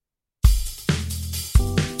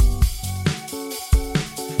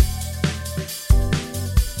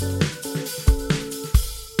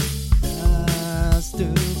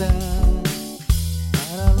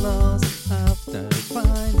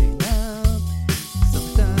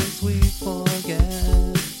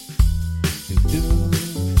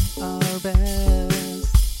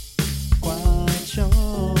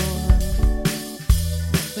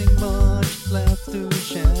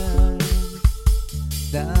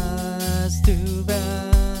That's too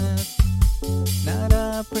bad. Not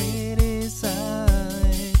a pretty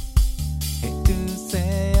sight. Hate to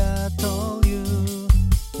say I told you,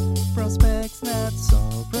 prospects not so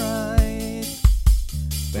bright.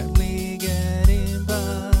 Barely getting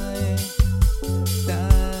by.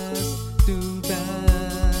 That's too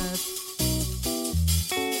bad.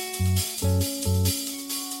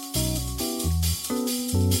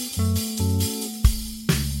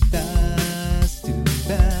 That's too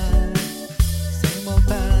bad. Same old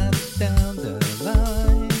path down the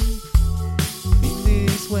line. Been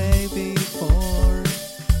this way before.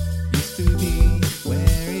 Used to be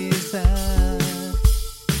where it's at.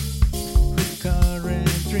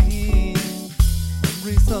 Recurrent dream.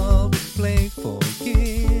 Unresolved playful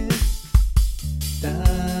kiss.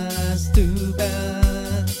 That's too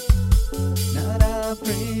bad. Not a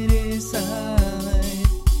pretty sight.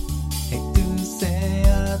 Hate to say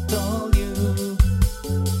I told you,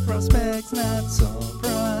 prospects not so